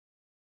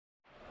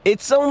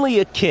It's only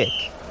a kick,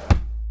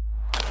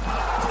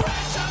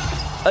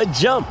 a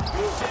jump,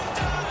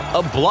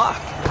 a block.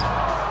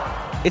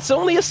 It's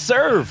only a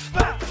serve.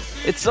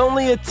 It's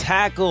only a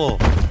tackle,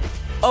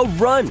 a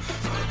run.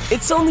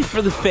 It's only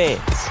for the fans.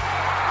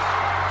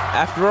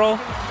 After all,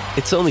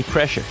 it's only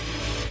pressure.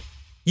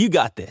 You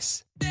got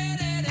this.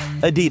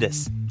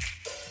 Adidas.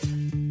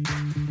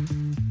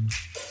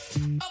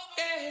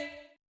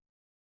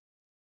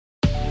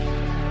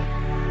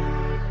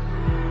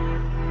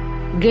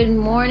 Good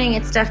morning,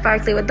 it's Steph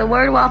Barkley with the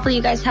Word Waffle.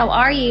 You guys, how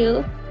are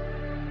you?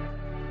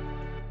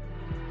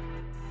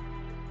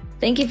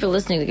 Thank you for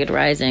listening to Good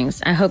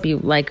Risings. I hope you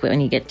like when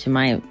you get to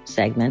my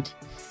segment.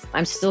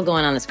 I'm still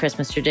going on this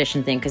Christmas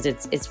tradition thing because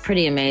it's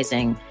pretty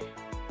amazing.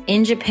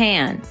 In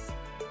Japan,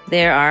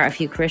 there are a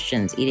few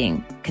Christians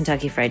eating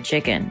Kentucky Fried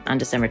Chicken on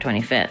December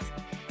 25th.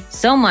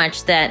 So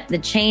much that the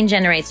chain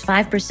generates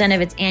 5%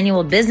 of its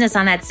annual business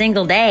on that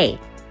single day.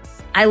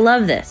 I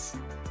love this.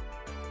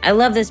 I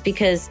love this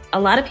because a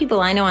lot of people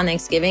I know on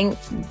Thanksgiving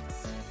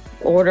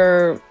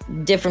order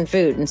different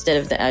food instead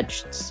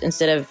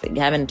of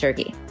having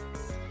turkey.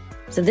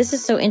 So this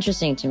is so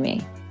interesting to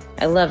me.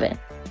 I love it.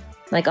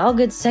 Like all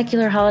good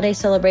secular holiday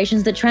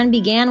celebrations, the trend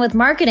began with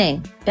marketing.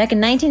 Back in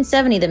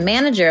 1970, the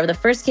manager of the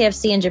first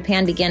KFC in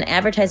Japan began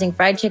advertising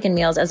fried chicken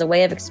meals as a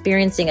way of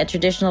experiencing a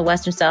traditional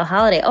Western-style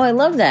holiday. Oh, I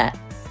love that.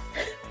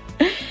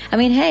 I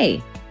mean,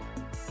 hey,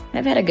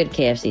 I've had a good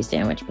KFC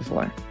sandwich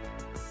before.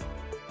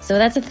 So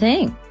that's a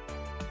thing.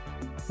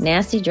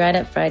 Nasty,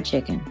 dried-up fried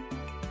chicken.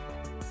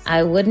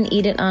 I wouldn't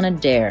eat it on a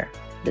dare,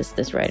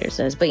 this writer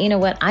says. But you know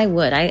what? I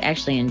would. I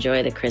actually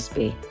enjoy the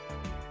crispy,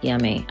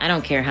 yummy. I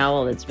don't care how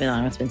old it's been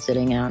on. It's been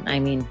sitting out. I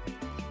mean,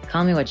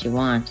 call me what you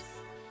want.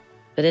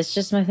 But it's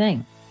just my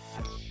thing.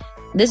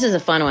 This is a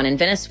fun one. In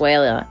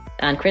Venezuela,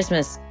 on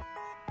Christmas,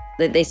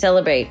 they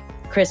celebrate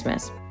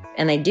Christmas.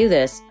 And they do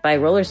this by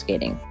roller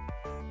skating.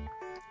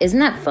 Isn't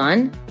that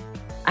fun?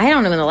 I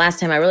don't know when the last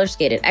time I roller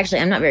skated.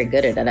 Actually, I'm not very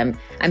good at it.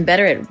 I'm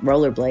better at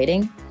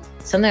rollerblading.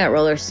 Something about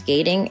roller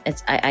skating,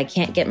 I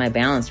can't get my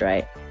balance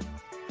right.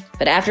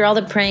 But after all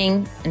the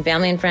praying and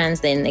family and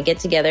friends, then they get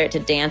together to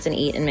dance and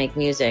eat and make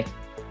music.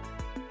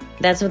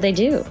 That's what they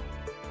do.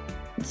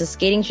 It's a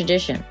skating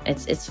tradition.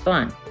 It's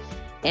fun.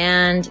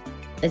 And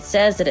it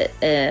says that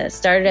it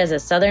started as a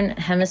southern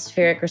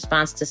hemispheric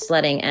response to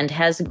sledding and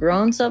has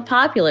grown so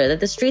popular that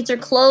the streets are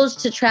closed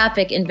to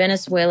traffic in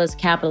Venezuela's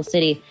capital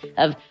city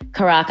of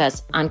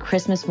Caracas on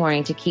Christmas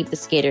morning to keep the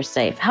skaters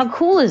safe. How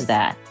cool is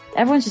that?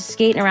 Everyone's just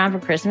skating around for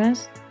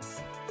Christmas.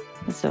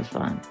 That's so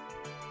fun.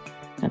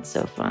 That's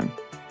so fun.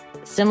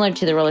 Similar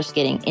to the roller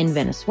skating in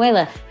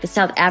Venezuela, the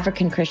South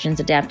African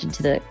Christians adapted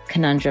to the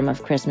conundrum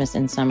of Christmas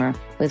in summer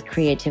with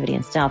creativity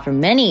and style. For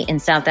many in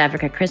South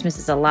Africa, Christmas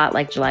is a lot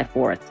like July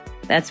 4th.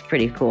 That's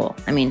pretty cool.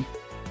 I mean,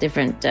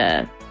 different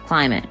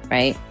climate,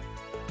 right?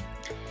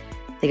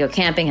 They go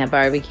camping, have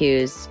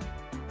barbecues,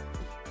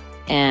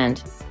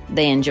 and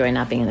they enjoy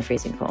not being in the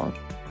freezing cold.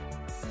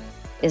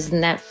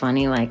 Isn't that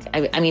funny? Like,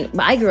 I mean,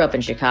 I grew up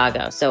in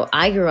Chicago, so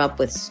I grew up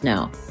with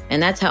snow.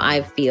 And that's how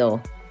I feel,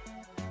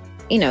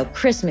 you know,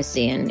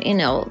 Christmassy and, you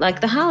know,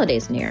 like the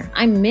holidays near.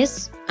 I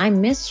miss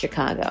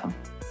Chicago.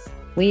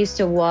 We used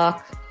to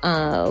walk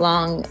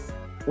along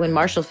when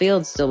Marshall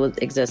Field still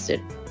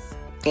existed.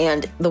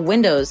 And the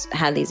windows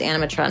had these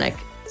animatronic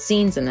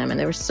scenes in them, and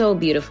they were so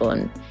beautiful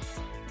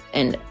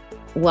and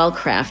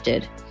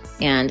well-crafted.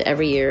 And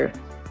every year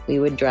we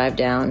would drive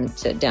down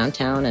to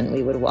downtown and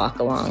we would walk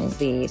along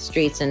the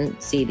streets and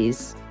see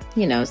these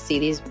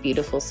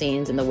beautiful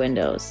scenes in the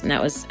windows. And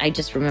I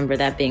just remember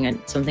that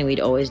being something we'd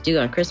always do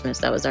on Christmas.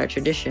 That was our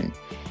tradition.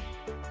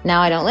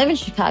 Now I don't live in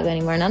Chicago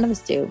anymore. None of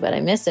us do, but I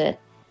miss it.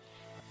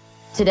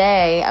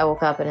 Today I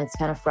woke up and it's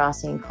kind of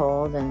frosty and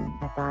cold, and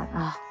I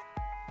thought,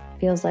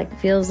 feels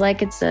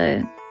like it's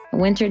a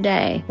winter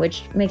day,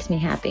 which makes me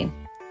happy.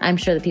 I'm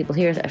sure the people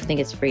here think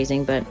it's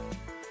freezing, but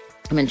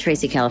I'm in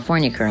Tracy,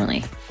 California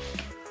currently.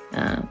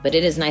 But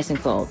it is nice and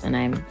cold, and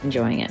I'm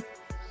enjoying it.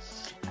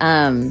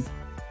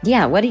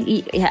 What do you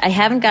eat? I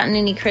haven't gotten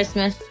any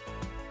Christmas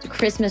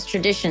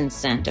traditions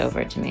sent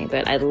over to me,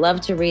 but I'd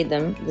love to read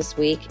them this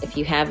week. If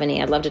you have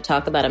any, I'd love to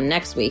talk about them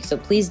next week. So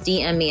please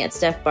DM me at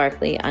Steph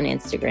Barkley on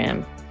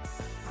Instagram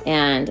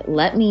and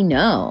let me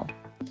know.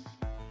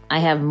 I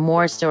have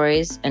more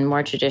stories and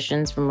more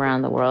traditions from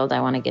around the world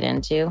I want to get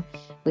into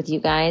with you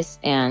guys.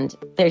 And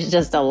there's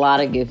just a lot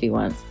of goofy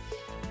ones.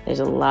 There's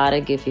a lot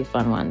of goofy,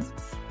 fun ones.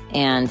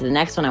 And the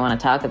next one I want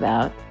to talk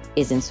about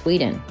is in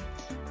Sweden.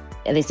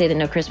 They say that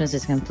no Christmas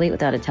is complete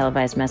without a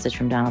televised message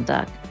from Donald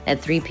Duck.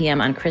 At 3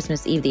 p.m. on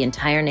Christmas Eve, the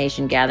entire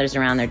nation gathers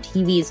around their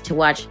TVs to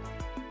watch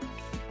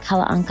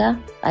Kalle Anka.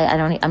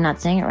 I'm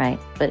not saying it right,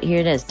 but here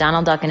it is.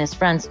 Donald Duck and his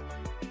friends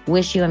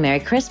wish you a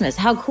Merry Christmas.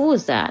 How cool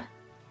is that?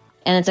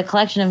 And it's a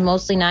collection of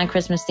mostly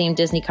non-Christmas themed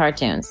Disney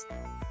cartoons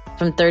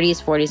from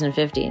 30s, 40s, and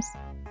 50s.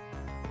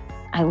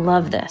 I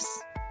love this.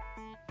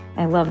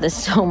 I love this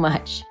so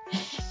much.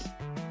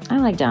 I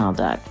like Donald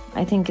Duck.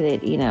 I think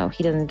that, he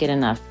doesn't get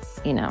enough,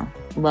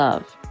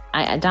 love.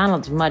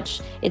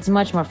 It's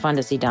much more fun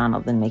to see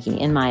Donald than Mickey,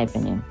 in my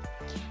opinion.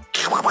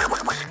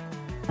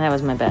 That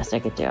was my best I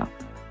could do.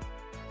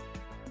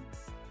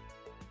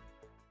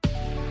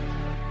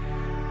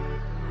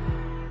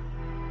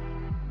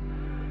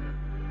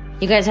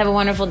 You guys have a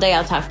wonderful day.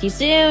 I'll talk to you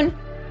soon.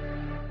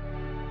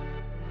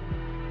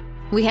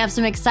 We have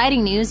some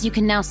exciting news. You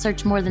can now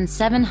search more than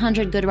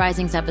 700 Good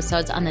Risings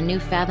episodes on the new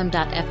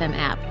Fathom.fm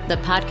app, the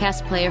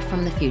podcast player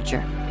from the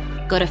future.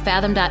 Go to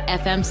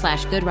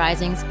fathom.fm/Good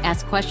Risings,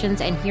 ask questions,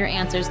 and hear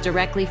answers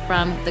directly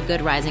from the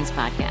Good Risings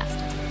podcast.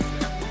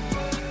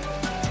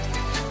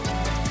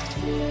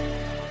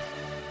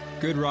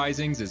 Good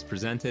Risings is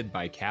presented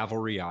by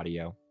Cavalry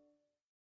Audio.